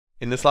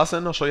In this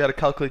lesson, I'll show you how to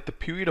calculate the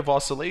period of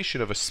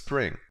oscillation of a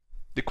spring.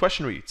 The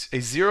question reads, a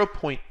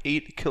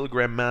 0.8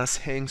 kilogram mass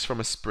hangs from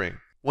a spring.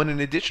 When an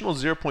additional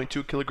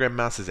 0.2 kilogram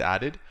mass is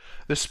added,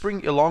 the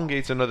spring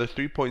elongates another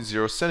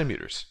 3.0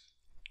 centimeters.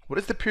 What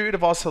is the period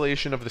of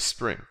oscillation of the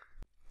spring?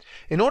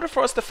 In order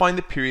for us to find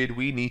the period,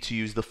 we need to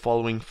use the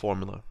following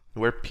formula,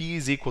 where P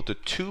is equal to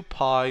 2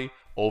 pi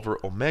over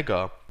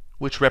omega,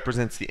 which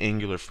represents the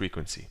angular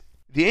frequency.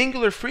 The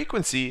angular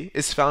frequency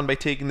is found by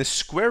taking the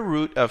square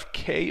root of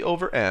k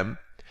over m,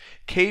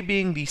 k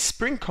being the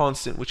spring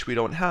constant, which we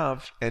don't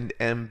have, and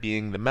m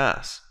being the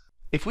mass.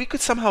 If we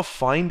could somehow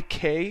find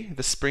k,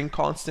 the spring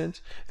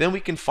constant, then we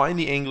can find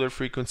the angular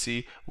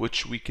frequency,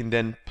 which we can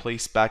then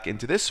place back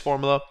into this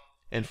formula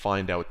and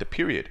find out the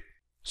period.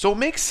 So it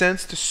makes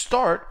sense to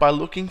start by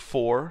looking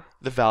for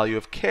the value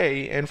of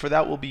k, and for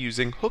that we'll be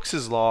using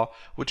Hooke's law,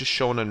 which is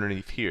shown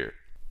underneath here.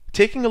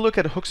 Taking a look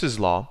at Hooke's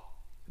law,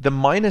 the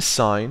minus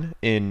sign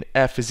in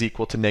F is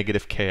equal to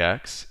negative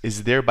kx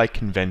is there by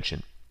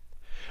convention.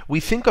 We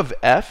think of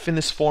F in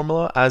this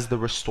formula as the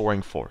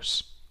restoring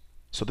force.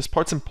 So this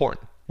part's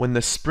important. When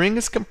the spring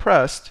is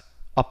compressed,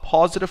 a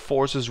positive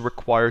force is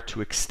required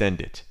to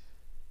extend it.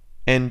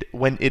 And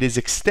when it is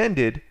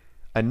extended,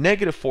 a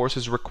negative force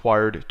is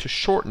required to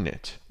shorten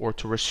it, or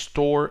to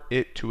restore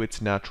it to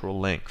its natural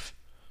length.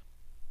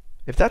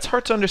 If that's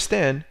hard to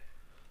understand,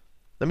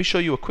 let me show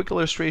you a quick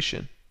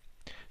illustration.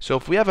 So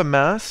if we have a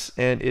mass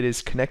and it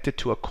is connected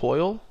to a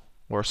coil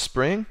or a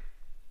spring,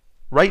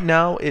 right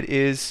now it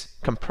is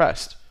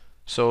compressed,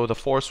 so the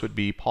force would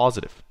be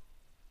positive.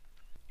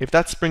 If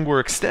that spring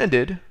were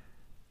extended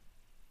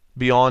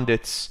beyond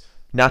its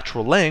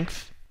natural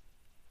length,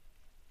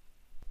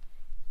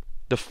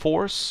 the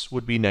force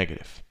would be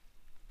negative.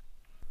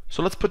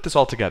 So let's put this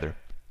all together.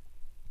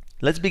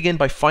 Let's begin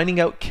by finding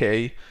out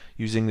k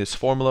using this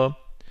formula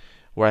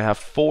where I have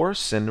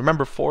force, and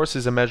remember force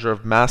is a measure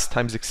of mass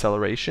times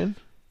acceleration.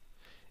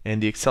 And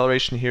the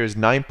acceleration here is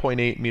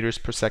 9.8 meters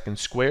per second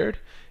squared,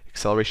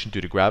 acceleration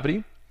due to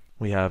gravity.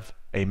 We have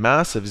a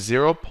mass of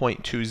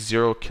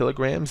 0.20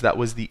 kilograms. That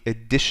was the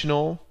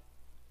additional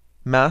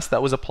mass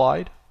that was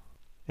applied.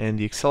 And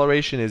the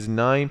acceleration is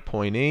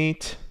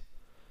 9.8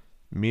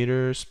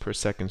 meters per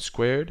second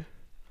squared.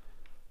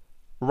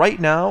 Right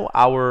now,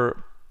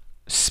 our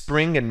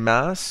spring and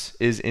mass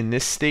is in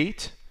this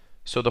state,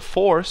 so the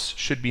force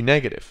should be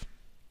negative.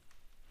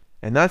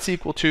 And that's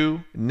equal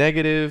to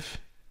negative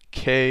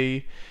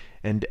k,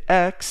 and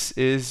x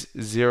is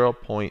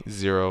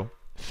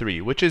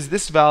 0.03, which is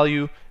this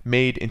value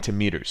made into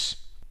meters.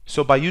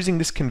 So by using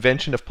this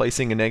convention of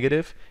placing a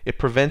negative, it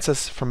prevents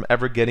us from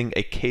ever getting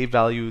a k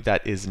value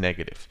that is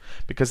negative,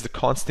 because the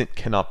constant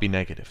cannot be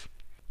negative.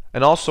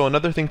 And also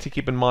another thing to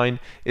keep in mind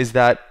is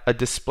that a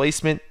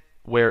displacement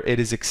where it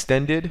is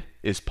extended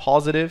is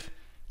positive,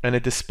 and a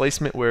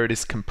displacement where it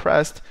is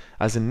compressed,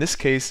 as in this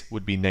case,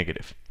 would be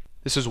negative.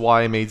 This is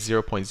why I made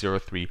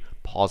 0.03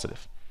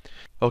 positive.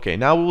 Okay,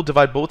 now we will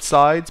divide both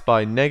sides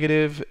by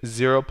negative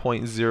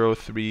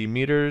 0.03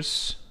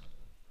 meters.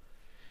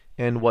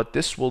 And what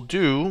this will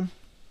do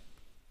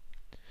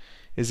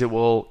is it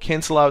will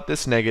cancel out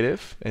this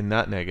negative and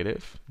that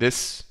negative,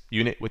 this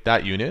unit with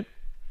that unit,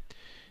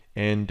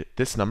 and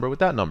this number with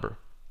that number.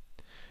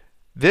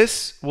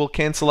 This will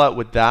cancel out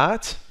with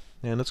that,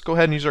 and let's go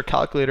ahead and use our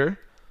calculator.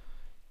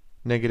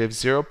 Negative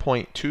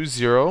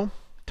 0.20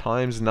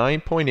 times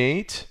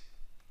 9.8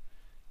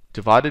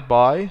 divided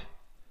by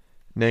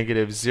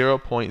negative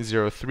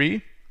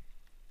 0.03.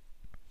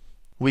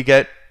 We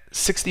get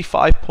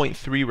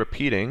 65.3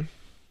 repeating,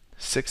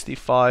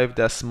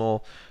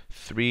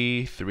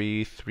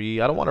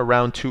 65.333. I don't want to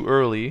round too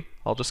early.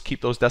 I'll just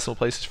keep those decimal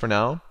places for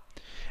now.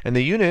 And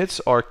the units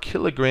are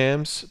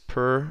kilograms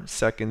per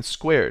second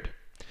squared.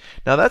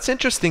 Now that's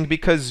interesting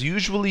because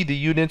usually the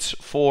units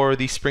for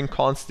the spring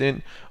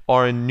constant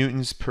are in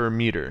newtons per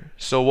meter.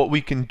 So what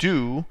we can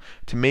do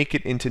to make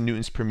it into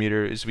newtons per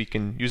meter is we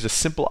can use a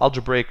simple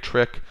algebraic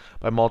trick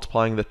by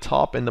multiplying the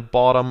top and the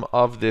bottom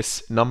of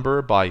this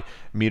number by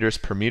meters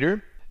per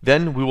meter.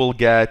 Then we will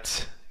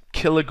get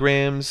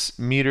kilograms,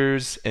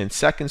 meters, and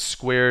seconds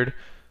squared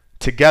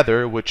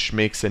together, which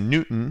makes a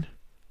newton,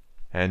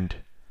 and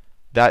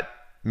that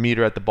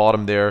meter at the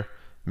bottom there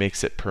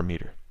makes it per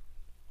meter.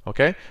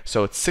 Okay,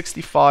 so it's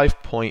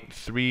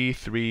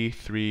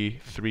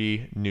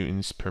 65.3333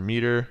 newtons per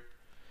meter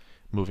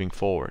moving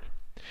forward.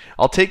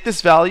 I'll take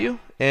this value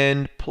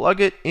and plug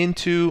it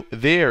into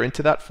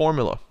that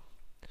formula.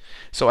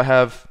 So I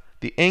have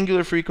the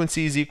angular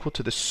frequency is equal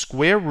to the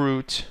square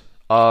root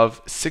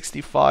of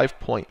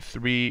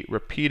 65.3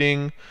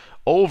 repeating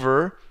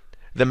over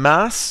the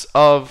mass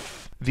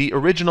of the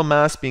original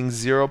mass being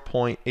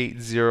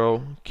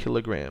 0.80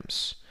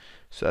 kilograms.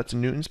 So that's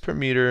newtons per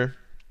meter,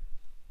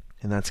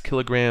 and that's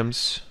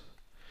kilograms.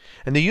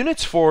 And the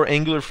units for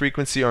angular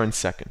frequency are in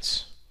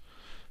seconds.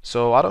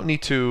 So I don't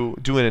need to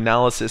do an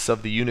analysis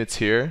of the units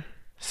here.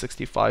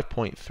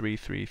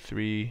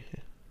 65.333,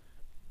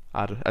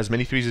 add as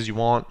many threes as you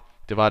want,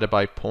 divided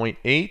by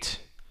 0.8,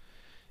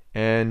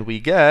 and we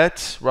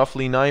get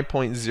roughly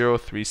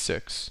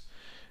 9.036.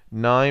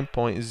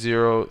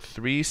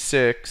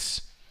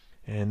 9.036,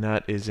 and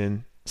that is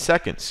in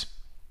seconds.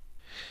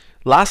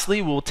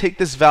 Lastly, we'll take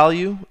this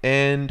value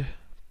and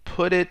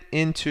put it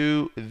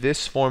into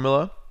this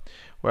formula,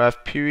 where I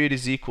have period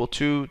is equal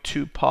to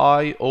 2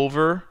 pi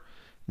over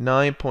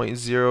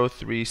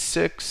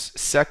 9.036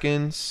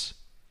 seconds.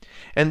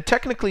 And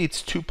technically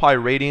it's 2 pi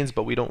radians,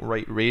 but we don't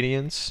write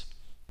radians.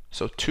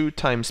 So 2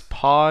 times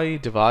pi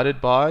divided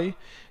by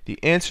the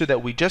answer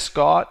that we just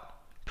got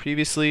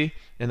previously,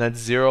 and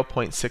that's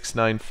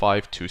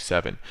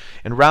 0.69527.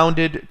 And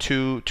rounded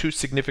to two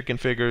significant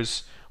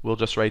figures, we'll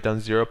just write down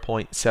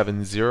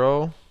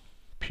 0.70.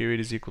 Period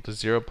is equal to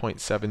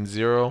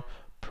 0.70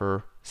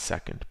 per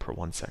second, per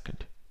 1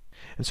 second.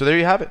 And so there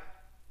you have it.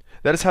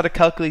 That is how to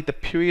calculate the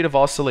period of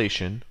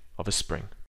oscillation of a spring.